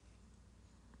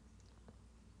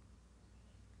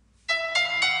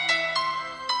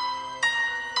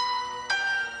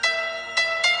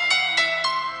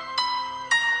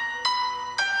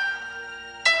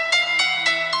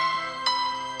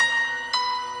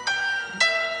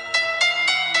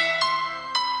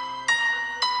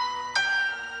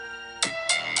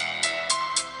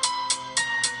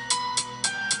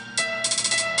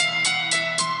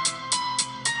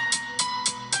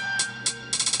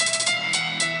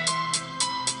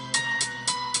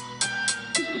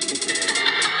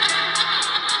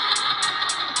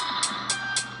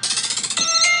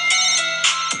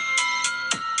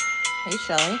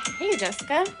Shelly. Hey,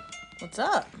 Jessica. What's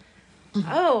up?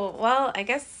 Oh, well, I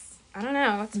guess, I don't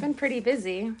know. It's been pretty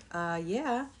busy.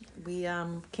 Yeah, we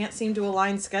can't seem to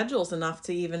align schedules enough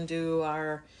to even do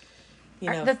our,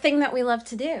 The thing that we love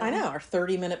to do. I know, our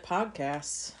 30-minute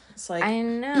podcasts. It's like, I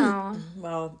know.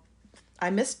 well, I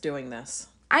missed doing this.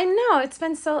 I know. It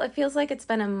feels like it's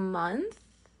been a month.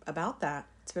 About that.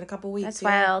 It's been a couple weeks. That's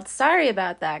wild. Sorry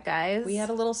about that, guys. We had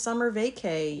a little summer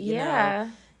vacay, you know.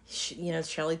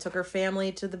 Shelly took her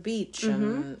family to the beach,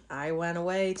 and I went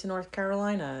away to North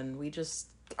Carolina, and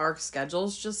our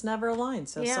schedules just never aligned.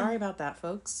 So sorry about that,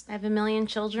 folks. I have a million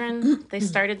children. They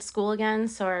started school again,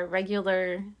 so our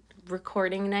regular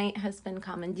recording night has been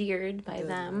commandeered by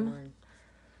them. Lord.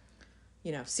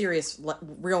 You know, serious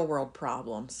real world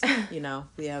problems. You know,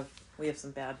 we have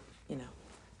some bad, But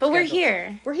schedules. we're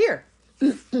here. We're here.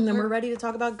 And we're ready to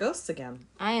talk about ghosts again.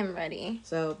 I am ready.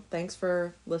 So thanks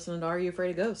for listening to Are You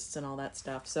Afraid of Ghosts and all that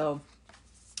stuff. So,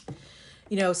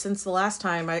 since the last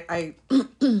time I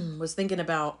was thinking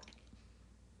about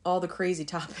all the crazy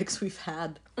topics we've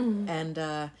had. Mm-hmm. And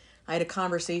I had a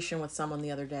conversation with someone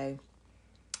the other day.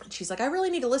 She's like, I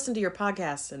really need to listen to your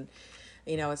podcast. And,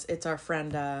 it's our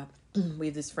friend, we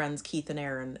have these friends, Keith and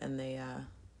Aaron, and they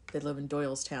live in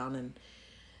Doylestown,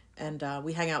 and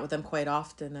we hang out with them quite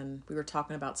often, and we were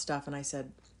talking about stuff, and I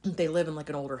said, they live in like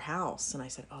an older house, and I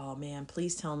said, oh man,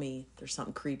 please tell me there's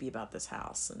something creepy about this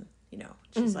house. And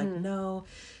she's like, no.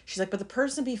 She's like, but the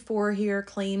person before here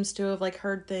claims to have like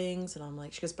heard things. And I'm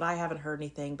like, she goes, but I haven't heard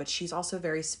anything. But she's also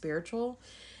very spiritual,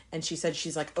 and she said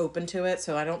she's like open to it,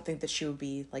 so I don't think that she would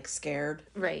be like scared.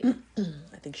 Right.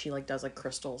 I think she like does like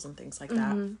crystals and things like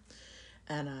that.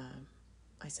 And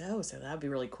I said, oh, so that'd be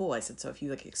really cool. I said, so if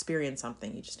you like experience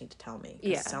something, you just need to tell me.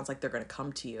 Yeah. It sounds like they're going to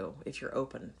come to you if you're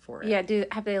open for it. Yeah.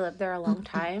 Have they lived there a long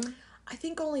time? I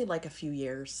think only like a few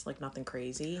years, like nothing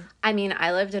crazy. I mean,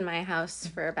 I lived in my house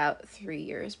for about 3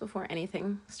 years before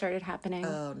anything started happening.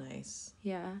 Oh, nice.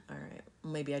 Yeah. All right.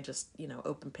 Maybe I just,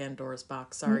 opened Pandora's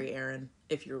box. Sorry, Aaron,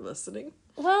 if you're listening.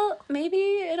 Well, maybe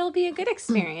it'll be a good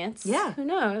experience. Yeah. Who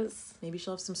knows? Maybe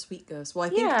she'll have some sweet ghosts. Well,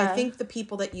 I think the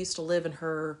people that used to live in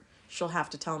her, she'll have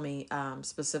to tell me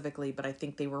specifically, but I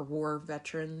think they were war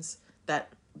veterans that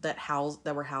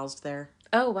were housed there.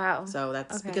 Oh, wow. So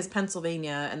that's because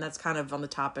Pennsylvania, and that's kind of on the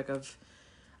topic of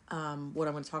what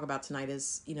I'm going to talk about tonight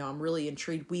is, I'm really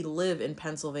intrigued. We live in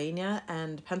Pennsylvania,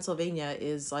 and Pennsylvania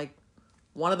is like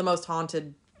one of the most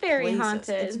haunted places.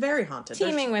 Haunted. It's very haunted.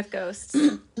 Teeming with ghosts.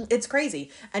 It's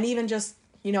crazy. And even just,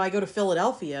 I go to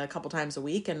Philadelphia a couple times a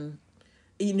week, and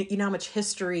you know how much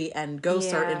history and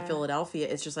ghosts are in Philadelphia.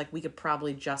 It's just like we could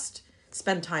probably just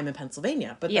spend time in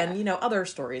Pennsylvania. But then, other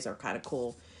stories are kind of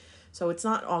cool. So it's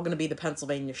not all going to be the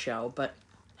Pennsylvania show. But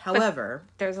however,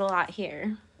 there's a lot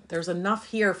here. There's enough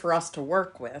here for us to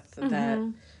work with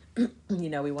that,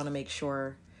 we want to make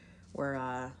sure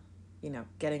we're,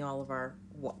 getting all of our,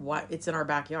 it's in our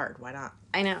backyard. Why not?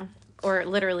 I know. Or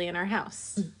literally in our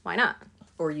house. Why not?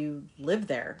 Or you live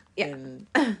there. Yeah.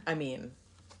 I mean,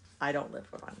 I don't live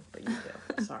with one, but you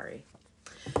do. Sorry.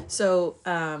 So,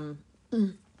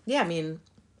 yeah, I mean,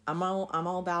 I'm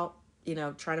all about,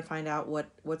 trying to find out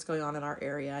what's going on in our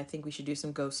area. I think we should do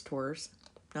some ghost tours.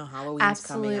 Now Halloween's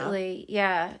coming up. Absolutely.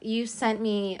 Yeah. You sent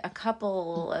me a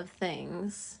couple of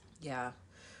things. Yeah.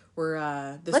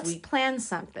 We're let's plan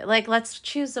something. Like, let's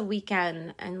choose a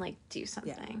weekend and like do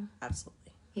something. Yeah,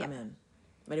 absolutely. Yeah. I'm in.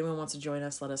 If anyone wants to join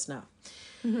us, let us know.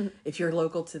 If you're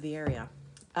local to the area.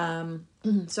 So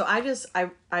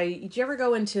did you ever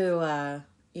go into a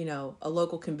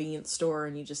local convenience store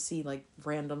and you just see like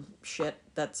random shit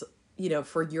that's,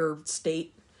 for your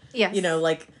state? Yes.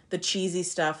 Like the cheesy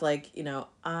stuff, like,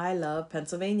 I love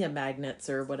Pennsylvania magnets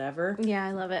or whatever. Yeah,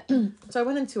 I love it. So I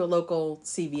went into a local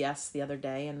CVS the other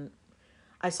day and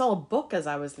I saw a book as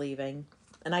I was leaving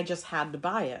and I just had to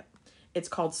buy it. It's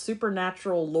called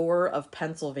Supernatural Lore of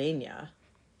Pennsylvania.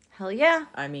 Hell yeah.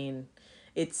 I mean,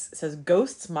 it says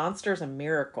Ghosts, Monsters, and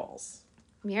Miracles.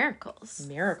 Miracles.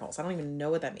 I don't even know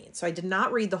what that means. So I did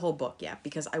not read the whole book yet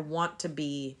because I want to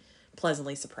be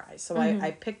pleasantly surprised. So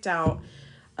I picked out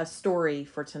a story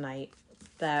for tonight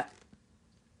that,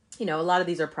 a lot of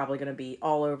these are probably going to be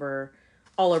all over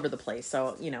the place.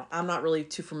 So, I'm not really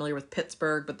too familiar with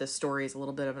Pittsburgh, but this story is a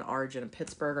little bit of an origin of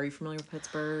Pittsburgh. Are you familiar with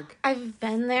Pittsburgh? I've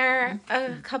been there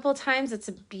a couple times. It's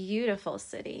a beautiful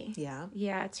city. Yeah?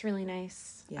 Yeah, it's really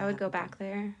nice. Yeah, I would go back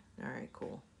there. All right,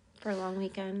 cool. For a long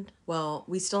weekend. Well,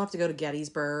 we still have to go to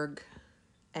Gettysburg,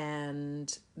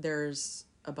 and there's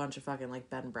a bunch of fucking, like,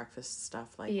 bed and breakfast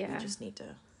stuff. Like, we just need to...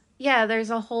 Yeah, there's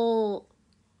a whole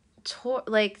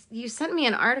like you sent me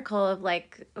an article of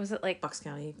like, was it like Bucks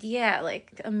County. Yeah,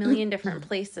 like a million different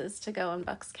places to go in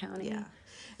Bucks County. Yeah.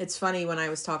 It's funny, when I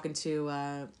was talking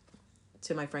to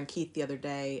my friend Keith the other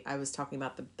day, I was talking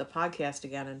about the podcast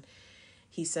again, and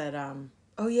he said,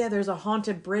 oh yeah, there's a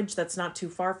haunted bridge that's not too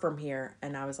far from here.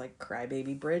 And I was like,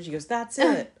 Crybaby Bridge? He goes, that's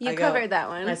it. You covered that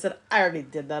one. And I said, I already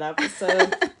did that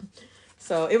episode.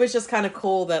 So it was just kind of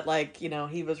cool that, like, you know,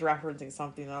 he was referencing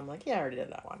something, and I'm like, yeah, I already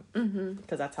did that one.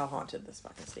 Because that's how haunted this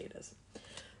fucking state is.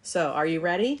 So, are you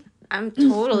ready? I'm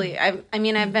totally, I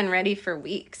mean, I've been ready for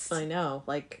weeks. I know,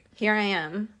 like... Here I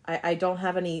am. I don't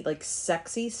have any, like,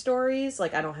 sexy stories.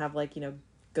 Like, I don't have, like, you know,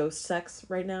 ghost sex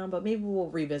right now, but maybe we'll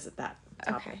revisit that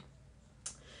topic. Okay.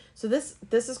 So this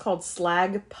is called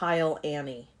Slag Pile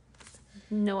Annie.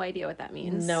 No idea what that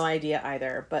means. No idea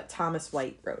either, but Thomas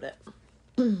White wrote it.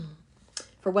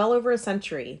 For well over a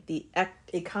century, the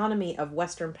economy of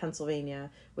western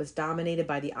Pennsylvania was dominated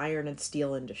by the iron and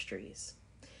steel industries.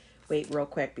 Wait, real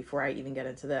quick, before I even get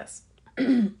into this.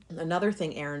 Another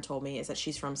thing Erin told me is that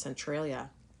she's from Centralia.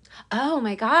 Oh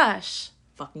my gosh.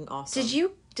 Fucking awesome.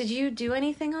 Did you do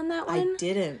anything on that one? I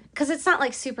didn't. Because it's not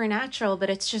like supernatural, but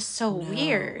it's just so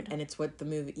weird. And it's what the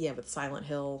movie, with Silent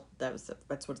Hill, that's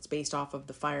what it's based off of,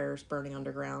 the fires burning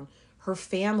underground. Her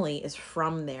family is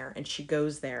from there, and she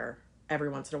goes there every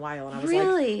once in a while. And I was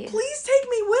like, please take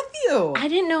me with you. I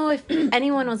didn't know if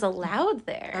anyone was allowed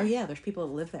there. Oh yeah, there's people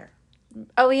that live there.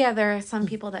 Oh yeah, there are some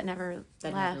people that never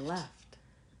left.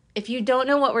 If you don't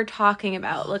know what we're talking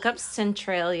about, look up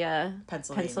Centralia,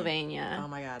 Pennsylvania. Oh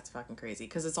my God, it's fucking crazy.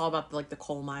 Because it's all about, like, the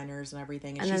coal miners and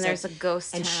everything. And then there's a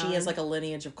ghost town. And she has, like, a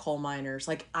lineage of coal miners.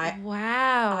 Like,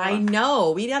 Wow. I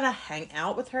know. We gotta hang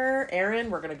out with her. Erin,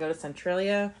 we're gonna go to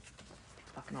Centralia.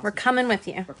 Fucking awesome. We're coming with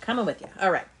you. We're coming with you. All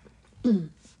right.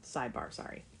 Sidebar,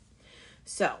 sorry.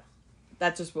 So,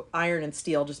 that's just iron and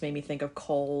steel just made me think of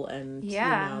coal and, you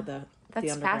know, the underground.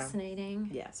 That's fascinating.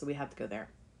 Yeah, so we have to go there.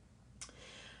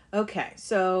 Okay,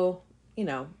 so, you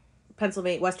know,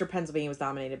 Western Pennsylvania was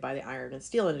dominated by the iron and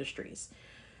steel industries.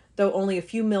 Though only a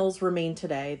few mills remain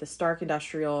today, the Stark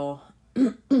Industrial...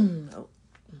 yeah.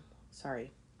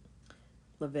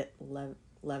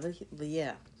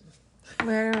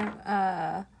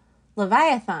 We're,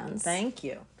 Leviathans. Thank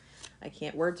you. I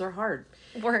can't... Words are hard.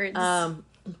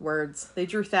 Words. They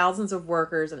drew thousands of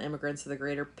workers and immigrants to the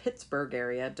greater Pittsburgh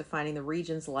area, defining the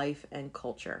region's life and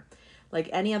culture. Like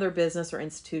any other business or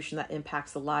institution that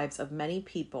impacts the lives of many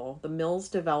people, the mills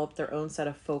developed their own set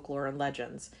of folklore and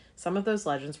legends. Some of those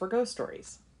legends were ghost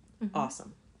stories. Mm-hmm.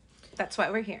 Awesome. That's why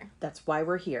we're here. That's why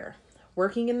we're here.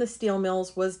 Working in the steel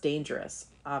mills was dangerous,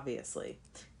 obviously.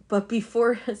 But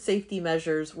before safety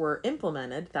measures were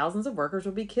implemented, thousands of workers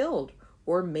would be killed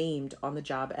or maimed on the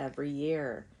job every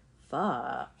year.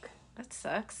 Fuck. That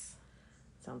sucks.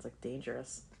 Sounds like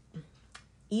dangerous.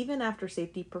 Even after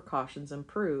safety precautions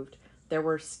improved, there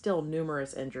were still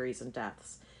numerous injuries and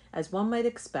deaths. As one might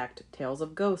expect, tales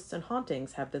of ghosts and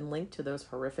hauntings have been linked to those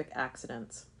horrific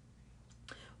accidents.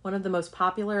 One of the most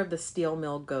popular of the steel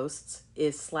mill ghosts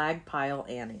is Slag Pile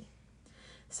Annie.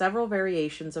 Several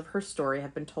variations of her story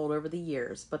have been told over the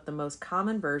years, but the most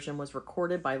common version was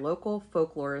recorded by local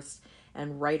folklorist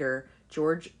and writer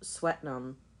George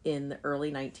Swetnam in the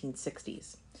early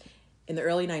 1960s. In the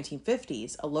early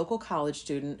 1950s, a local college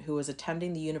student who was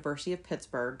attending the University of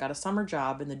Pittsburgh got a summer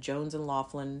job in the Jones and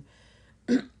Laughlin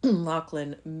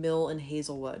mill in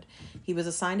Hazelwood. He was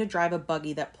assigned to drive a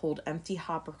buggy that pulled empty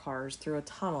hopper cars through a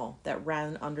tunnel that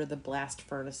ran under the blast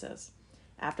furnaces.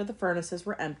 After the furnaces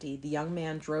were empty, the young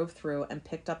man drove through and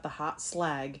picked up the hot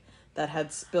slag that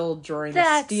had spilled during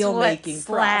the steel making process.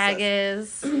 Slag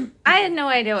is. I had no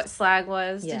idea what slag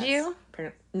was. Yes. Did you?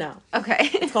 No. Okay.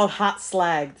 It's called hot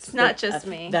slag. It's not just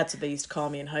me. That's what they used to call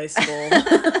me in high school.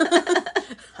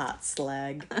 Hot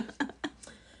slag.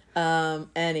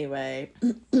 Anyway,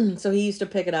 so he used to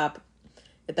pick it up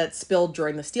that spilled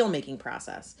during the steel making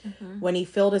process. Mm-hmm. When he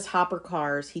filled his hopper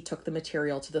cars, he took the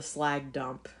material to the slag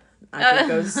dump. I could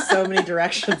go so many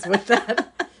directions with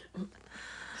that.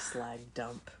 Slag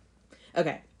dump.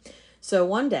 Okay. So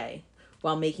one day,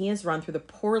 while making his run through the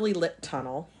poorly lit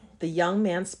tunnel, the young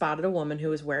man spotted a woman who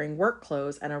was wearing work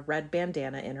clothes and a red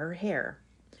bandana in her hair.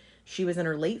 She was in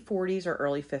her late 40s or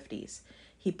early 50s.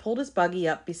 He pulled his buggy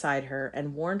up beside her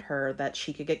and warned her that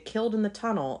she could get killed in the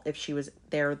tunnel if she was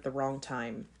there at the wrong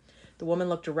time. The woman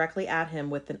looked directly at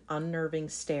him with an unnerving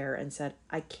stare and said,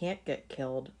 "I can't get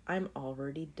killed. I'm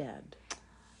already dead."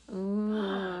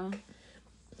 Ooh.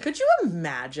 Could you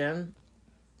imagine?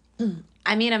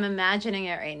 I mean, I'm imagining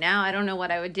it right now. I don't know what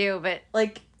I would do, but...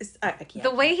 Like... I can't.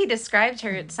 The way he described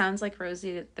her, it sounds like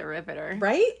Rosie the Riveter.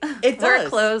 Right? It does. Wear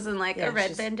clothes and like a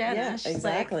red bandana. Yeah,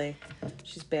 exactly.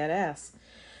 She's badass.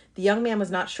 The young man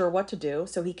was not sure what to do,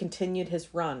 so he continued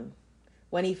his run.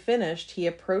 When he finished, he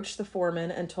approached the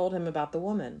foreman and told him about the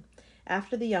woman.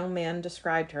 After the young man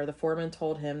described her, the foreman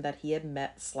told him that he had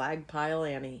met Slag Pile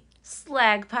Annie.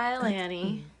 Slag Pile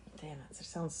Annie. Damn, it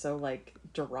sounds so, like,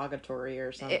 derogatory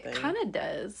or something. It kind of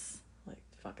does. Like,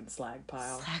 fucking slag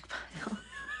pile. Slag pile.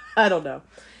 I don't know.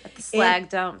 At the slag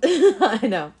dump. I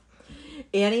know.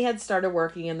 Annie had started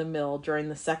working in the mill during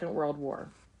the Second World War.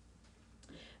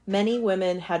 Many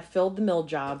women had filled the mill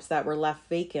jobs that were left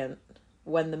vacant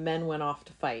when the men went off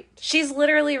to fight. She's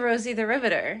literally Rosie the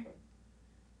Riveter.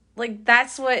 Like,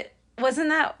 that's what... Wasn't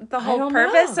that the whole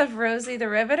purpose of Rosie the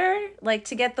Riveter? Like,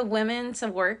 to get the women to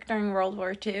work during World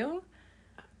War II?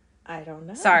 I don't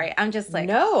know. Sorry, I'm just like...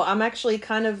 No, I'm actually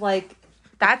kind of like...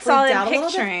 That's all I'm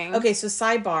picturing. Okay, so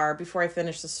sidebar, before I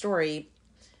finish the story,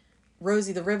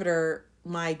 Rosie the Riveter,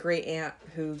 my great aunt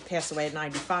who passed away at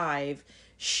 95,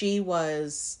 she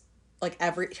was... Like,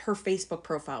 her Facebook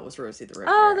profile was Rosie the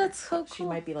Riveter. Oh, that's so cool. She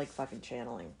might be, like, fucking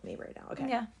channeling me right now. Okay.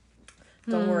 Yeah.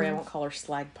 Don't worry, I won't call her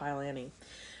Slag Pile Annie.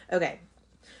 Okay.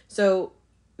 So,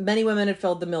 many women had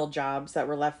filled the mill jobs that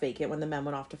were left vacant when the men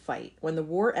went off to fight. When the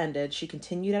war ended, she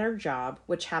continued at her job,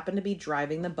 which happened to be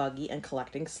driving the buggy and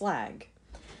collecting slag.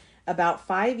 About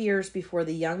 5 years before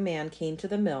the young man came to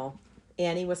the mill,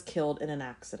 Annie was killed in an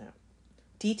accident.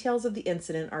 Details of the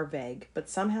incident are vague, but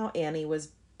somehow Annie was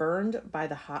burned by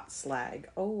the hot slag.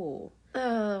 Oh.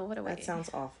 Oh, what a way. That sounds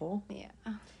awful. Yeah.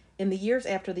 In the years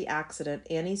after the accident,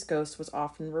 Annie's ghost was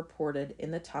often reported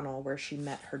in the tunnel where she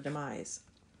met her demise.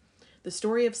 The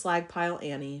story of Slag Pile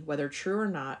Annie, whether true or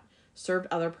not, served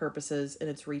other purposes in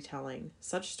its retelling.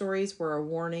 Such stories were a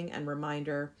warning and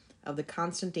reminder of the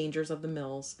constant dangers of the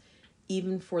mills,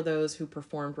 even for those who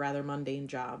performed rather mundane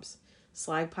jobs.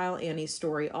 Slag Pile Annie's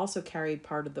story also carried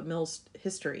part of the mill's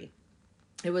history.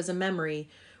 It was a memory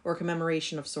or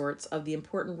commemoration of sorts of the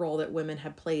important role that women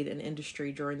had played in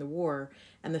industry during the war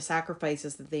and the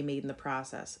sacrifices that they made in the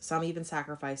process. Some even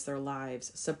sacrificed their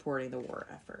lives supporting the war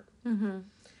effort. Mm-hmm.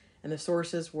 And the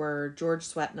sources were George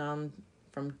Swetnam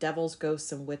from Devils,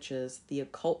 Ghosts, and Witches, the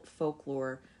Occult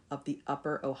Folklore of the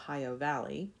Upper Ohio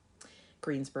Valley,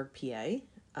 Greensburg, PA.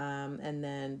 And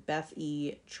then Beth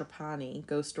E. Trapani,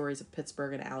 Ghost Stories of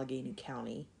Pittsburgh and Allegheny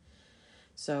County.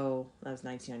 So that was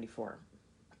 1994.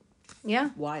 Yeah.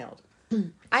 Wild.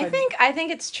 I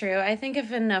think it's true. I think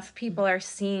if enough people are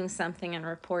seeing something and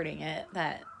reporting it,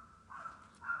 that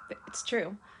it's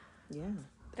true. Yeah.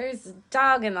 There's a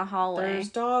dog in the hallway. There's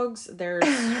dogs. There's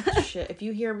shit. If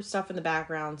you hear stuff in the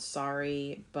background,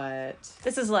 sorry, but...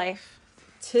 This is life.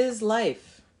 'Tis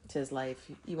life. 'Tis life.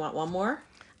 You want one more?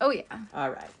 Oh, yeah.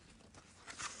 All right.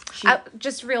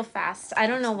 Just real fast. I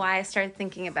don't know why I started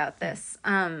thinking about this.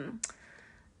 I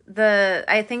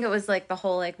think it was like the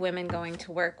whole like women going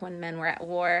to work when men were at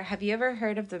war. Have you ever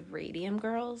heard of the Radium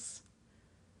Girls?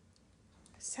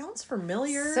 Sounds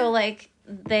familiar. So like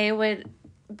they would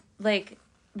like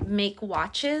make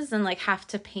watches and like have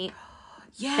to paint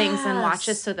things in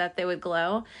watches so that they would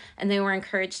glow, and they were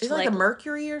encouraged to like a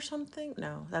mercury or something.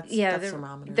 No, that's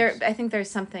thermometers. I think there's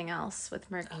something else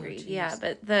with mercury. Yeah,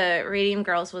 but the Radium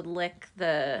Girls would lick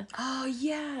the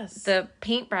the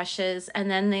paintbrushes,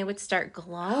 and then they would start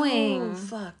glowing. Oh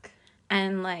fuck!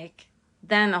 And like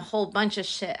then a whole bunch of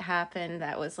shit happened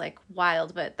that was like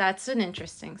wild. But that's an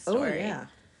interesting story. Oh yeah,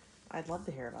 I'd love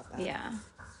to hear about that. Yeah.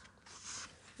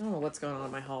 I don't know what's going on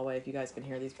in my hallway if you guys can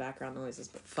hear these background noises,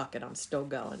 but fuck it, I'm still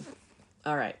going.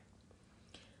 All right.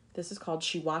 This is called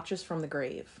She Watches from the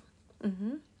Grave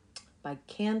by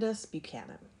Candace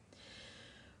Buchanan.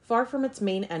 Far from its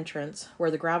main entrance, where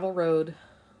the gravel road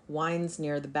winds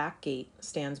near the back gate,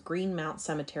 stands Green Mount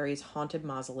Cemetery's haunted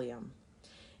mausoleum.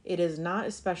 It is not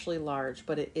especially large,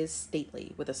 but it is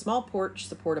stately, with a small porch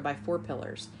supported by 4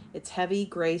 pillars. Its heavy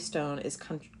gray stone is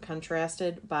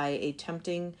contrasted by a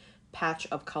tempting patch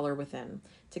of color within.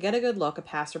 To get a good look, a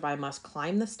passerby must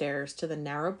climb the stairs to the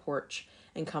narrow porch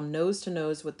and come nose to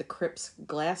nose with the crypt's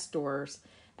glass doors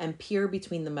and peer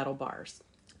between the metal bars.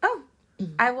 Oh,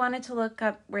 I wanted to look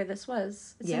up where this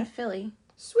was. It's in Philly.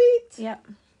 Sweet. Yep.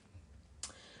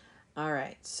 All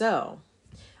right. So,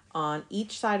 on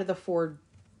each side of the 4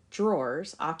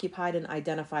 drawers, occupied and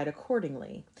identified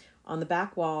accordingly. On the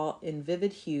back wall, in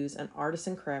vivid hues and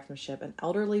artisan craftsmanship, an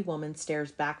elderly woman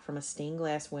stares back from a stained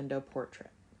glass window portrait.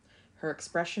 Her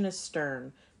expression is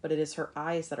stern, but it is her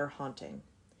eyes that are haunting.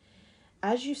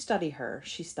 As you study her,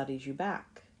 she studies you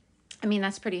back. I mean,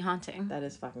 that's pretty haunting. That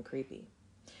is fucking creepy.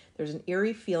 There's an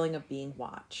eerie feeling of being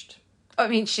watched. I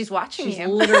mean, she's watching you. She's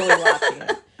literally watching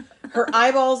it. Her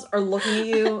eyeballs are looking at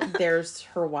you. There's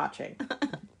her watching.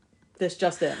 This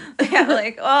just in. Yeah,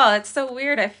 like, oh, it's so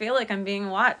weird. I feel like I'm being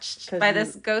watched by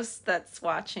this ghost that's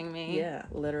watching me. Yeah,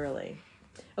 literally.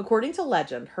 According to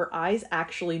legend, her eyes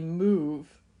actually move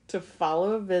to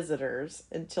follow visitors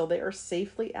until they are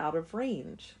safely out of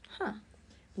range. Huh.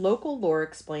 Local lore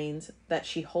explains that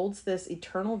she holds this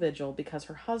eternal vigil because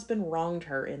her husband wronged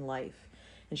her in life,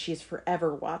 and she is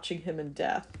forever watching him in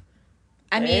death.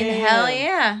 I mean, hell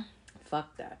yeah.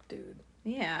 Fuck that dude.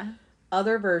 Yeah.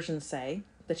 Other versions say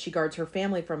that she guards her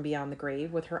family from beyond the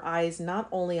grave, with her eyes not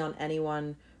only on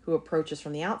anyone who approaches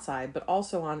from the outside, but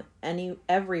also on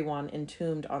everyone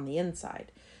entombed on the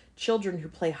inside. Children who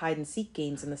play hide-and-seek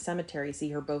games in the cemetery see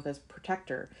her both as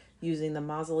protector, using the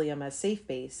mausoleum as safe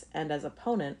base, and as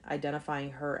opponent,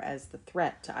 identifying her as the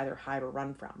threat to either hide or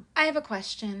run from. I have a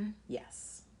question.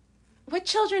 Yes. What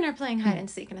children are playing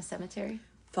hide-and-seek in a cemetery?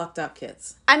 Fucked up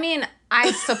kids. I mean,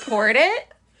 I support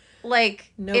it.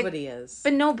 Like... Nobody is.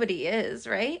 But nobody is,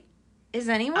 right? Is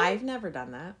anyone? I've never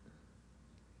done that.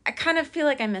 I kind of feel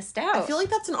like I missed out. I feel like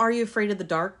that's an Are You Afraid of the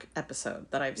Dark episode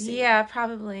that I've seen. Yeah,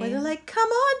 probably. Where they're like, come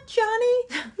on,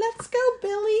 Johnny. Let's go,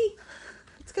 Billy.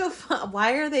 Let's go.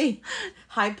 Why are they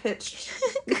high-pitched?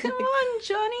 Come on,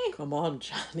 Johnny. Come on,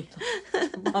 Johnny.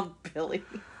 Come on, Billy.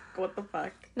 What the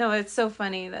fuck? No, it's so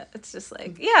funny that it's just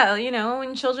like, yeah, you know,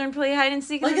 when children play hide and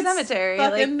seek in the cemetery.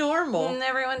 Fucking like, normal. And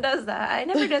everyone does that. I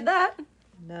never did that.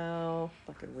 No.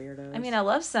 Fucking weirdos. I mean, I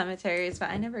love cemeteries, but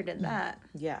I never did that.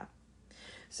 Yeah.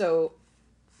 So,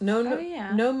 known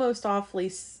most often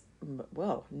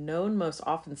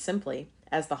simply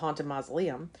as the Haunted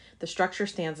Mausoleum, the structure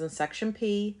stands in Section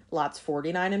P, lots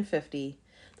 49 and 50.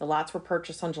 The lots were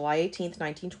purchased on July 18th,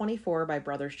 1924 by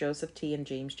brothers Joseph T. and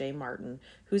James J. Martin,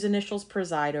 whose initials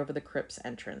preside over the crypt's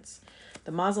entrance.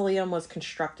 The mausoleum was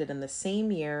constructed in the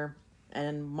same year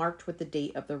and marked with the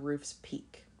date of the roof's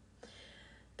peak.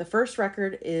 The first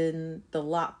record in the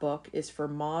lot book is for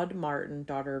Maud Martin,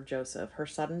 daughter of Joseph. Her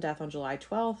sudden death on July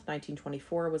 12th,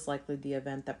 1924 was likely the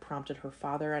event that prompted her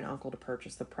father and uncle to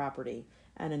purchase the property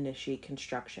and initiate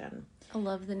construction. I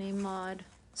love the name Maud.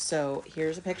 So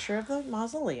here's a picture of the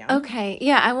mausoleum. Okay,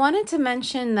 yeah, I wanted to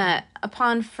mention that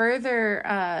upon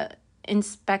further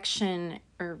inspection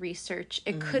or research,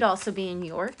 it could also be in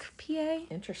York, PA.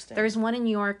 Interesting. There's one in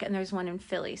York and there's one in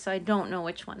Philly, so I don't know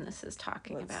which one this is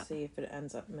talking about. Let's see if it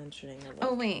ends up mentioning a location.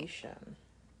 Oh, wait.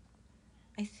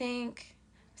 I think...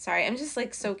 Sorry, I'm just,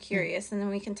 like, so curious, and then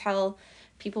we can tell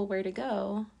people where to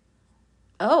go.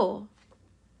 Oh.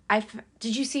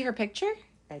 Did you see her picture?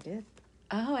 I did.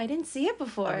 Oh, I didn't see it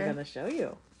before. I'm going to show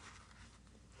you.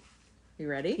 You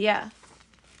ready? Yeah.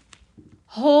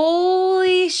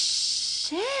 Holy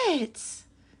shit.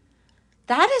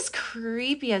 That is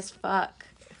creepy as fuck.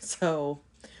 So,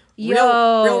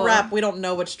 Yo. real rap, we don't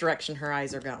know which direction her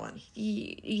eyes are going.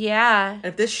 Yeah. And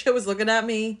if this shit was looking at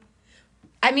me...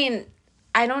 I mean,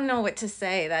 I don't know what to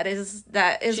say. That is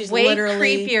She's way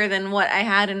literally... creepier than what I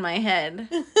had in my head.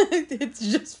 It's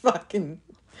just fucking...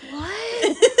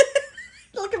 What?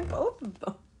 Look at both of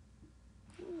them.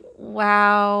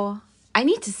 Wow. I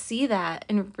need to see that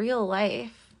in real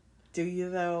life. Do you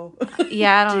though?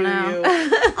 Yeah, I don't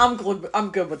know. I'm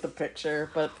good with the picture,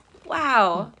 but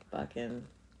wow. Fucking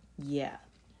yeah.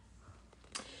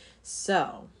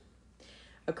 So,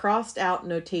 a crossed out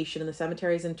notation in the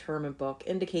cemetery's interment book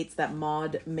indicates that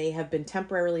Maud may have been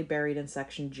temporarily buried in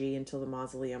Section G until the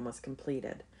mausoleum was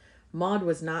completed. Maud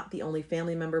was not the only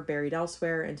family member buried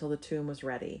elsewhere until the tomb was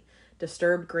ready.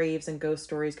 Disturbed graves and ghost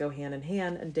stories go hand in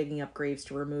hand, and digging up graves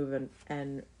to remove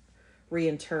and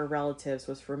reinter relatives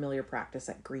was familiar practice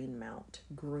at Greenmount.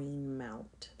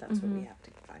 Greenmount. That's what we have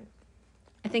to find.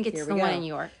 I think it's the one in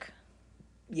York.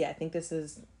 Yeah, I think this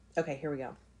is... Okay, here we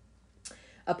go.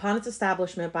 Upon its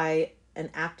establishment by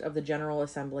an act of the General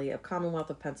Assembly of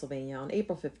Commonwealth of Pennsylvania on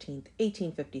April 15th,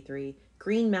 1853,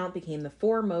 Greenmount became the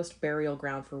foremost burial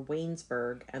ground for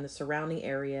Waynesburg and the surrounding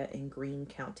area in Greene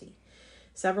County.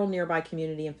 Several nearby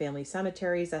community and family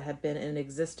cemeteries that had been in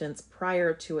existence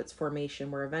prior to its formation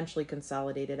were eventually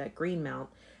consolidated at Greenmount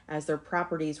as their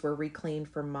properties were reclaimed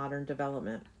for modern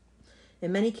development.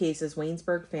 In many cases,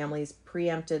 Waynesburg families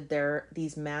preempted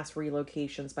these mass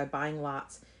relocations by buying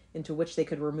lots into which they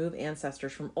could remove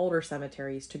ancestors from older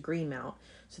cemeteries to Greenmount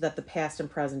so that the past and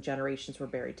present generations were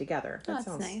buried together. That's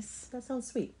nice. That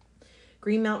sounds sweet.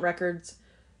 Greenmount records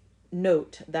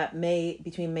note that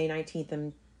between May 19th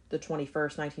and the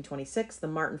 21st, 1926, the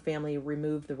Martin family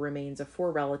removed the remains of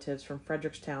 4 relatives from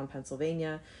Fredericktown,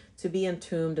 Pennsylvania, to be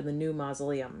entombed in the new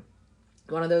mausoleum.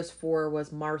 One of those 4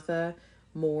 was Martha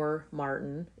Moore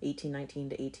Martin,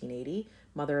 1819 to 1880,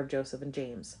 mother of Joseph and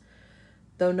James.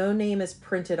 Though no name is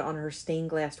printed on her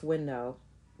stained glass window,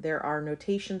 there are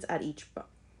notations at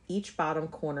each bottom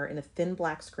corner in a thin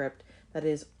black script that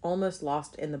is almost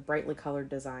lost in the brightly colored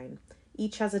design.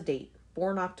 Each has a date: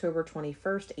 born October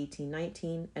 21st,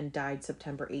 1819, and died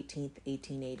September 18th,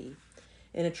 1880.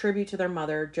 In a tribute to their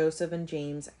mother, Joseph and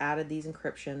James added these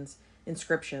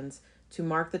inscriptions to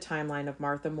mark the timeline of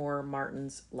Martha Moore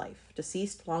Martin's life.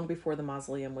 Deceased long before the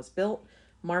mausoleum was built,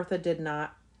 Martha did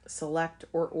not select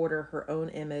or order her own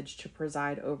image to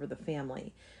preside over the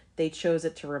family. They chose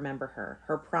it to remember her.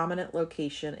 Her prominent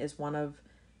location is one of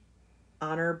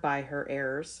honor by her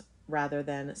heirs rather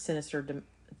than sinister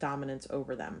dominance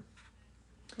over them.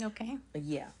 Okay.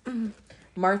 Yeah.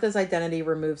 Martha's identity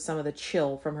removes some of the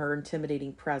chill from her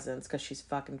intimidating presence because she's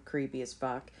fucking creepy as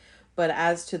fuck. But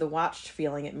as to the watched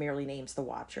feeling, it merely names the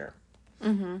watcher.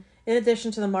 Mm-hmm. In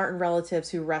addition to the Martin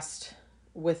relatives who rest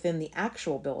within the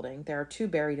actual building, there are two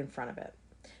buried in front of it.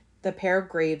 The pair of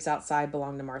graves outside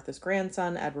belong to Martha's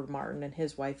grandson, Edward Martin, and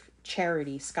his wife,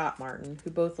 Charity Scott Martin, who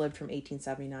both lived from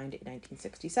 1879 to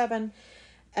 1967.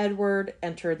 Edward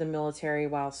entered the military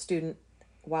while a student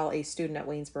at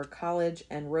Waynesburg College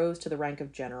and rose to the rank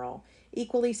of general.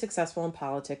 Equally successful in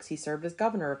politics, he served as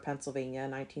governor of Pennsylvania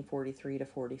 1943 to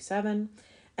 47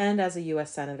 and as a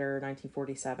U.S. Senator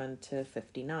 1947 to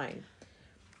 59.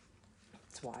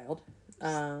 It's wild.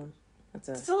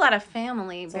 It's a lot of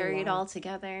family buried all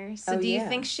together. So do you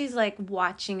think she's like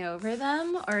watching over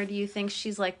them, or do you think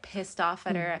she's like pissed off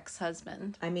at her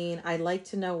ex-husband? I mean, I'd like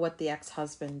to know what the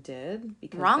ex-husband did,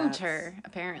 because wronged her,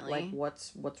 apparently. Like,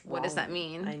 what's wrong? What does that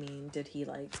mean? I mean, did he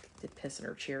did piss in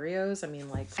her Cheerios?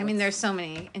 I mean, there's so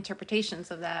many interpretations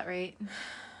of that, right?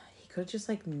 He could have just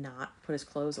not put his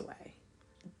clothes away.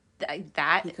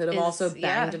 That he could have also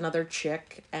banged another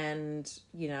chick and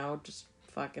just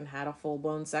fucking had a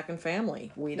full-blown second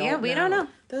family. We don't know.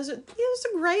 There's a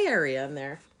gray area in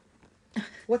there.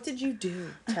 What did you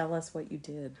do? Tell us what you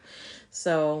did.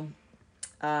 So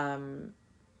though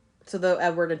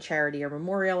Edward and Charity are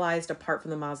memorialized, apart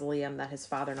from the mausoleum that his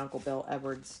father and Uncle Bill,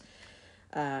 Edward's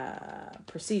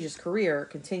prestigious career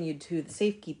continued to the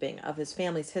safekeeping of his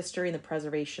family's history and the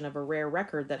preservation of a rare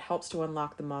record that helps to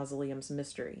unlock the mausoleum's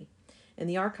mystery. In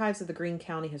the archives of the Greene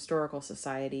County Historical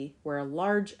Society, where a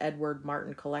large Edward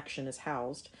Martin collection is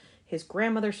housed, his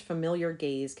grandmother's familiar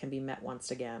gaze can be met once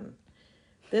again.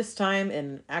 This time in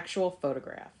an actual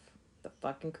photograph. The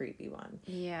fucking creepy one.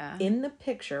 Yeah. In the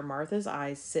picture, Martha's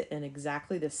eyes sit in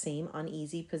exactly the same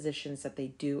uneasy positions that they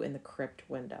do in the crypt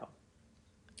window.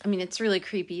 I mean, it's really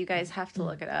creepy. You guys have to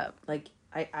look it up.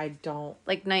 I don't...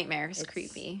 Nightmares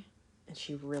creepy. And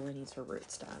she really needs her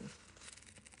roots done.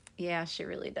 Yeah, she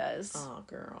really does. Oh,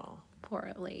 girl.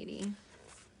 Poor lady.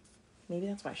 Maybe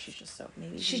that's why she's just so...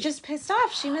 She's just pissed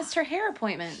off. She missed her hair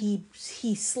appointment.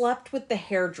 He slept with the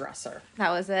hairdresser. That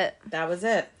was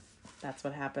it. That's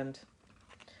what happened.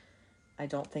 I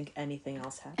don't think anything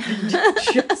else happened.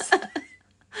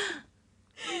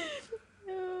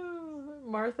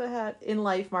 Martha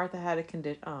had a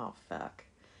condition. Oh, fuck.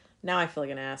 Now I feel like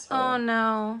an asshole. Oh,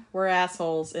 no. We're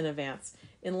assholes in advance.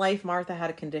 In life, Martha had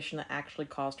a condition that actually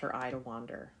caused her eye to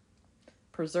wander.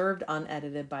 Preserved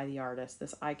unedited by the artist,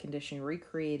 this eye condition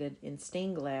recreated in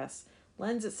stained glass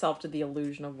lends itself to the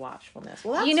illusion of watchfulness.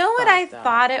 Well, that's what I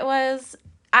thought it was?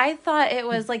 I thought it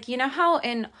was how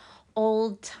in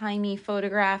old-timey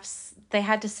photographs they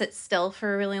had to sit still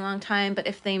for a really long time, but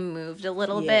if they moved a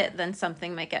little bit, then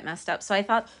something might get messed up. So I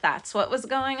thought that's what was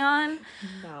going on.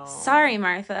 No. Sorry,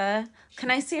 Martha. Can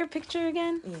I see her picture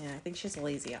again? Yeah, I think she has a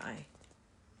lazy eye.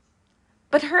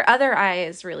 But her other eye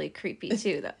is really creepy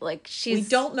too. We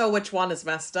don't know which one is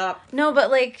messed up. No, but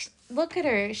look at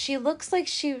her. She looks like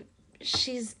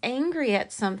she's angry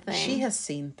at something. She has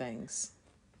seen things.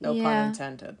 No pun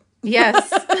intended.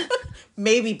 Yes.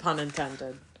 Maybe pun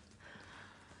intended.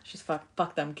 She's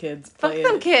fuck them kids. Fuck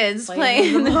them kids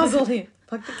playing in the mausoleum.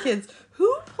 Fuck the kids.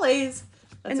 Who plays?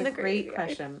 That's a great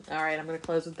question. All right, I'm going to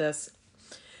close with this.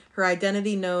 Her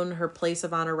identity known, her place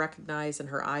of honor recognized, and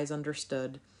her eyes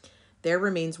understood. There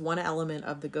remains one element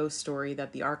of the ghost story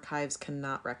that the archives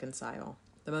cannot reconcile.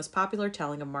 The most popular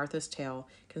telling of Martha's tale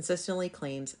consistently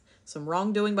claims some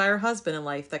wrongdoing by her husband in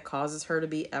life that causes her to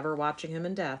be ever watching him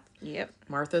in death. Yep.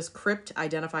 Martha's crypt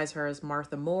identifies her as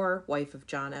Martha Moore, wife of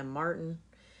John M. Martin,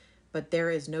 but there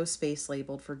is no space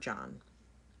labeled for John.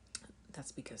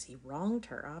 That's because he wronged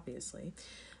her, obviously.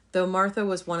 Though Martha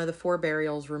was one of the 4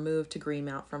 burials removed to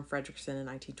Greenmount from Frederickson in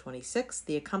 1926,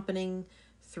 the accompanying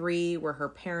 3 were her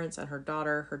parents and her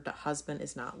daughter. Her husband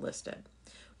is not listed.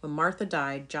 When Martha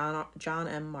died, John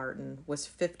M. Martin was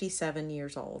 57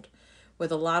 years old.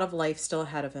 With a lot of life still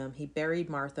ahead of him, he buried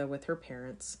Martha with her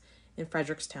parents in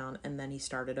Frederickstown, and then he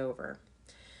started over.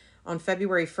 On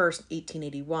February 1st,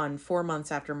 1881, 4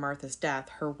 months after Martha's death,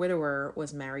 her widower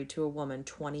was married to a woman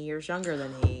 20 years younger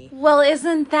than he. Well,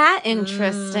 isn't that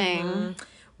interesting? Mm-hmm.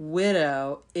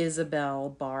 Widow Isabel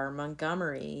Barr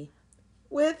Montgomery,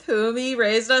 with whom he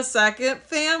raised a second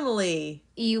family.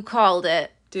 You called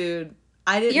it. Dude,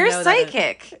 I didn't You're know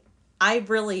psychic. I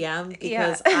really am,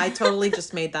 because I totally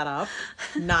just made that up,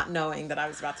 not knowing that I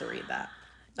was about to read that.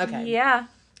 Okay. Yeah.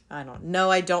 I don't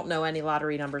know any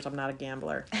lottery numbers. I'm not a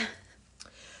gambler.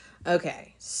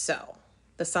 Okay, so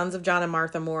the sons of John and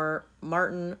Martha Moore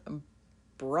Martin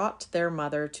brought their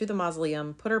mother to the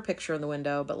mausoleum, put her picture in the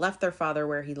window, but left their father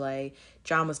where he lay.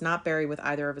 John was not buried with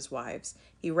either of his wives.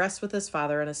 He rests with his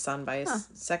father and his son by his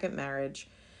second marriage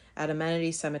at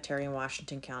Amenity Cemetery in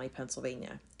Washington County,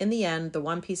 Pennsylvania. In the end, the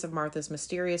one piece of Martha's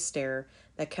mysterious stare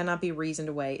that cannot be reasoned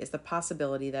away is the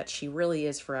possibility that she really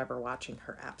is forever watching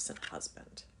her absent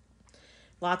husband.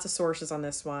 Lots of sources on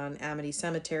this one. Amity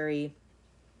Cemetery,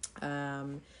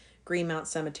 Greenmount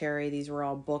Cemetery. These were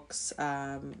all books,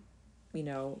 lot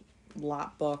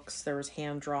books. There was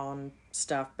hand-drawn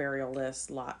stuff, burial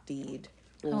lists, lot deed,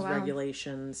 rules,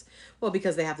 regulations. Well,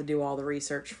 because they have to do all the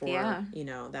research for,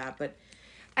 that. But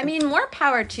I mean, more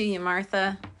power to you,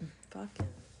 Martha. Fucking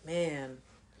man.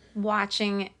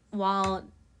 Watching while,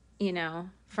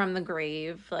 from the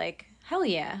grave, like, hell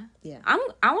yeah. Yeah.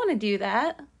 I want to do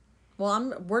that.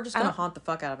 Well, we're just gonna haunt the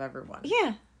fuck out of everyone.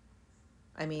 Yeah.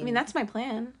 I mean, that's my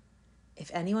plan. If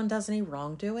anyone does any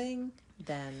wrongdoing,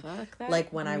 then fuck that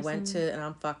like when person. I went to, and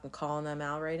I'm fucking calling them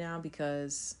out right now,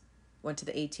 because went to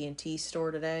the AT&T store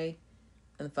today,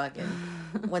 and fucking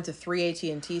went to 3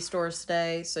 AT&T stores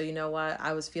today. So you know what?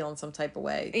 I was feeling some type of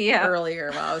way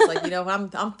earlier. I was like,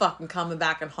 I'm fucking coming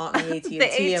back and haunting the AT&T.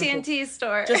 The AT&T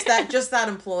store. Just that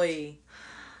employee.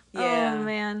 Yeah. Oh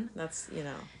man. That's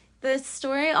The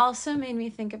story also made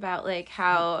me think about like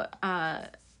how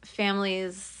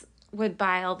families would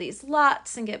buy all these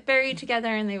lots and get buried together,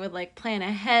 and they would like plan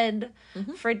ahead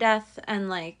for death, and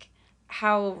like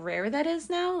how rare that is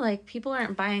now. Like people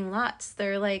aren't buying lots;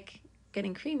 they're like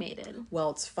getting cremated. Well,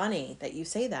 it's funny that you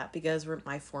say that, because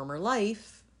my former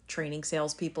life training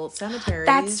salespeople at cemeteries.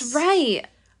 That's right.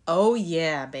 Oh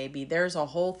yeah, baby. There's a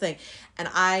whole thing, and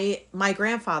my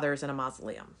grandfather's in a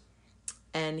mausoleum.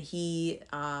 And he,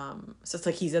 so it's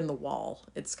like he's in the wall.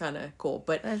 It's kind of cool.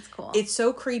 But that's cool. It's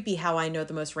so creepy how I know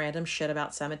the most random shit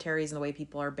about cemeteries and the way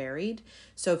people are buried.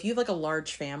 So if you have like a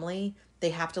large family,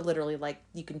 they have to literally like,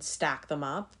 you can stack them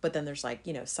up, but then there's like,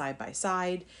 side by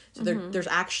side. So there's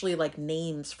actually like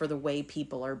names for the way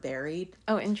people are buried.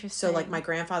 Oh, interesting. So like my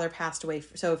grandfather passed away.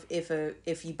 So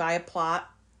if you buy a plot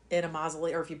in a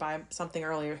mausoleum, or if you buy something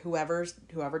earlier, whoever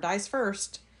dies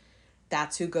first,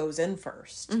 that's who goes in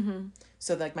first. Mm-hmm.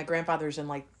 So like my grandfather's in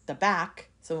like the back.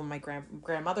 So when my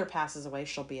grandmother passes away,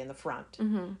 she'll be in the front.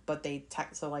 Mm-hmm. But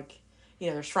so like,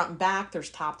 there's front and back, there's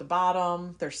top to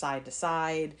bottom, there's side to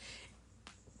side.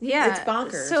 Yeah. It's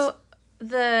bonkers. So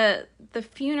the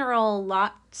funeral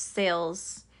lot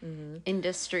sales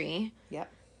industry. Yep.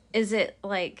 Is it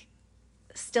like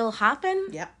still hopping?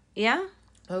 Yep. Yeah?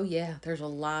 Oh, yeah. There's a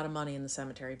lot of money in the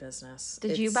cemetery business.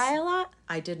 Did you buy a lot?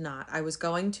 I did not. I was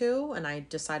going to, and I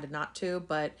decided not to.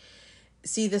 But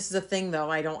see, this is a thing,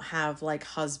 though. I don't have, like,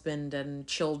 husband and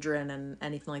children and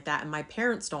anything like that. And my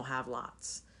parents don't have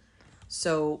lots.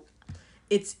 So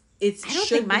it's I don't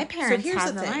think my parents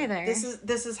have them either.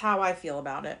 This is how I feel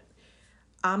about it.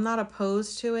 I'm not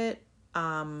opposed to it.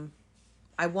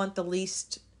 I want the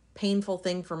least painful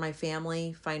thing for my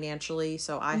family financially,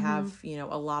 so I have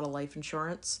a lot of life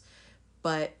insurance.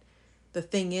 But the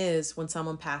thing is, when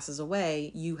someone passes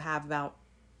away, you have about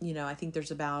I think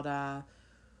there's about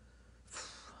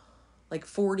like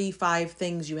 45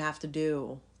 things you have to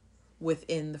do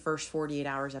within the first 48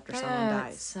 hours after someone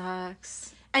dies.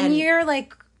 Sucks. And you're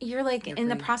in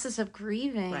the process of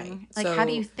grieving. Right. Like, so, how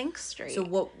do you think straight? So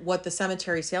what the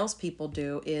cemetery salespeople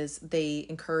do is they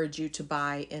encourage you to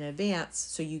buy in advance,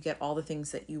 so you get all the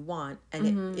things that you want,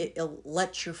 and it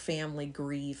lets your family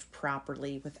grieve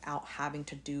properly without having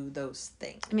to do those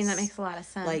things. I mean, that makes a lot of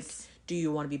sense. Like, do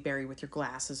you want to be buried with your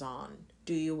glasses on?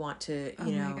 Do you want to,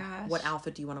 what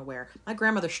outfit do you want to wear? My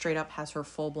grandmother straight up has her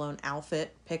full-blown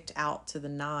outfit picked out to the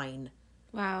 9.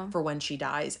 Wow. For when she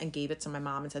dies, and gave it to my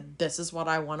mom and said, this is what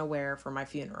I want to wear for my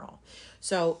funeral.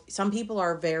 So some people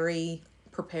are very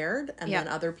prepared, and then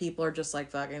other people are just like,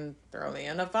 fucking throw me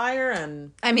in the fire.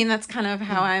 And I mean, that's kind of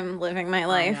how I'm living my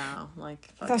life. I know, like,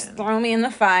 fucking, just throw me in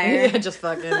the fire. Yeah, just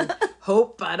fucking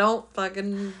hope I don't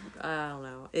fucking, I don't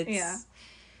know.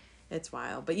 It's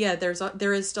wild. But yeah, there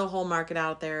is still a whole market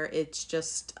out there. It's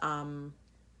just,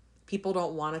 people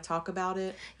don't want to talk about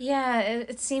it. Yeah,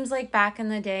 it seems like back in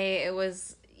the day,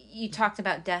 you talked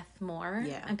about death more,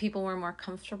 Yeah. and people were more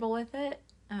comfortable with it.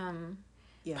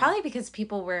 Yeah. Probably because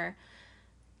people were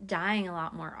dying a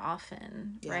lot more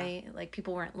often, Yeah. right? Like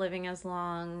people weren't living as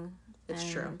long.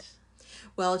 It's true.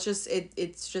 Well,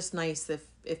 it's just nice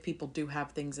if people do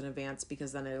have things in advance,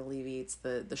 because then it alleviates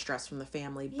the stress from the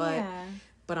family.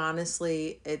 But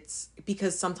honestly, it's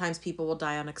because sometimes people will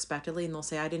die unexpectedly and they'll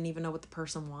say, I didn't even know what the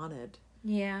person wanted.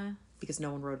 Yeah. Because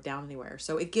no one wrote it down anywhere.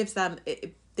 So it gives them,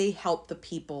 they help the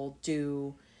people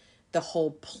do the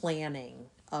whole planning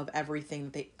of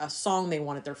everything. A song they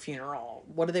want at their funeral.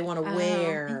 What do they want to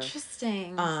wear?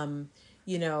 Interesting.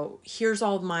 You know, here's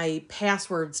all my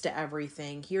passwords to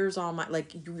everything. Here's all my,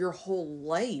 like, your whole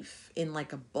life in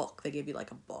like a book. They give you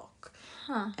like a book.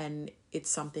 Huh. And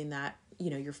it's something that, you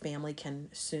know, your family can,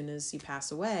 as soon as you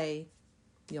pass away,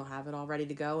 you'll have it all ready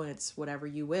to go, and it's whatever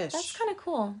you wish. That's kind of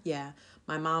cool. Yeah.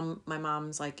 My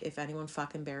mom's like, if anyone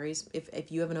fucking buries,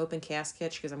 if you have an open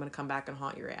casket, she goes, I'm going to come back and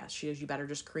haunt your ass. She goes, you better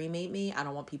just cremate me. I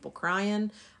don't want people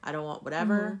crying. I don't want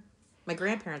whatever. Mm-hmm. My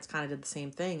grandparents kind of did the same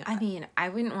thing. I mean, I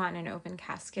wouldn't want an open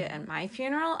casket at my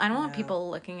funeral. I don't want people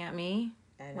looking at me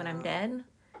when I'm dead.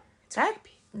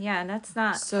 Yeah, that's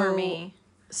not for me.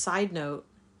 Side note,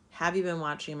 have you been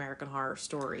watching American Horror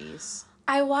Stories?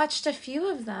 I watched a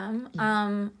few of them.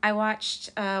 I watched,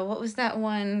 what was that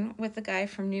one with the guy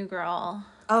from New Girl?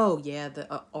 Oh, yeah,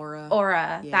 the Aura.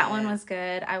 Aura. Yeah. That one was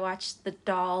good. I watched the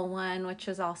doll one, which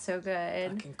was also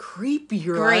good. Fucking creepy,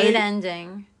 right? Great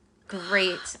ending.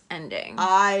 Great ending.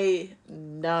 I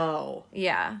know.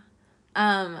 Yeah.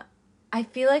 I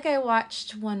feel like I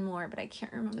watched one more, but I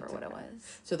can't remember what it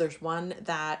was. So there's one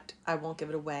that, I won't give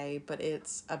it away, but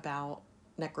it's about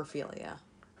necrophilia.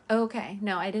 Okay.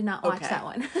 No, I did not watch that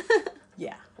one.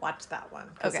 Yeah, watch that one.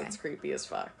 Because it's creepy as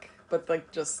fuck. But,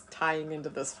 like, just tying into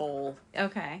this whole...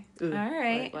 Okay. All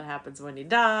right. Like, what happens when you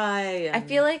die. And... I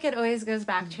feel like it always goes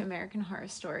back to American Horror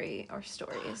Story or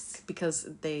stories. Because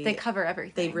they cover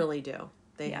everything. They really do.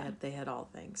 They hit all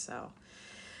things, so...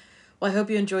 Well, I hope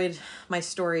you enjoyed my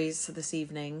stories this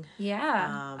evening.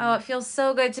 Yeah. It feels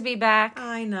so good to be back.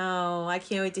 I know. I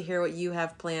can't wait to hear what you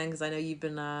have planned, because I know you've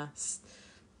been... I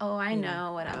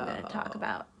know what I'm going to talk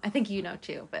about. I think you know,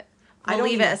 too, but... I'll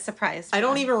leave it a surprise. I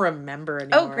don't even remember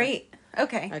anymore. Oh, great.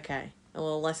 Okay.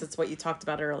 Well, unless it's what you talked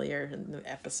about earlier in the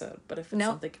episode. But if it's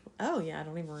something... Oh, yeah, I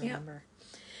don't even remember.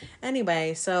 Yep.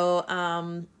 Anyway, so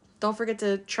don't forget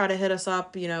to try to hit us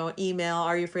up, email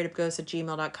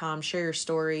areyoufraidofghosts@gmail.com. Share your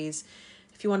stories.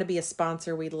 If you want to be a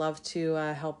sponsor, we'd love to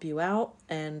help you out.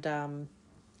 And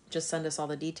just send us all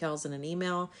the details in an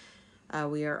email.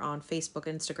 We are on Facebook,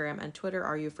 Instagram, and Twitter.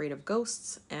 Are You Afraid of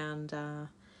Ghosts? And...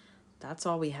 that's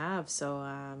all we have. So,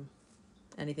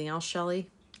 anything else, Shelly?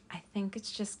 I think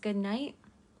it's just good night.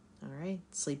 All right.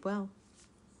 Sleep well.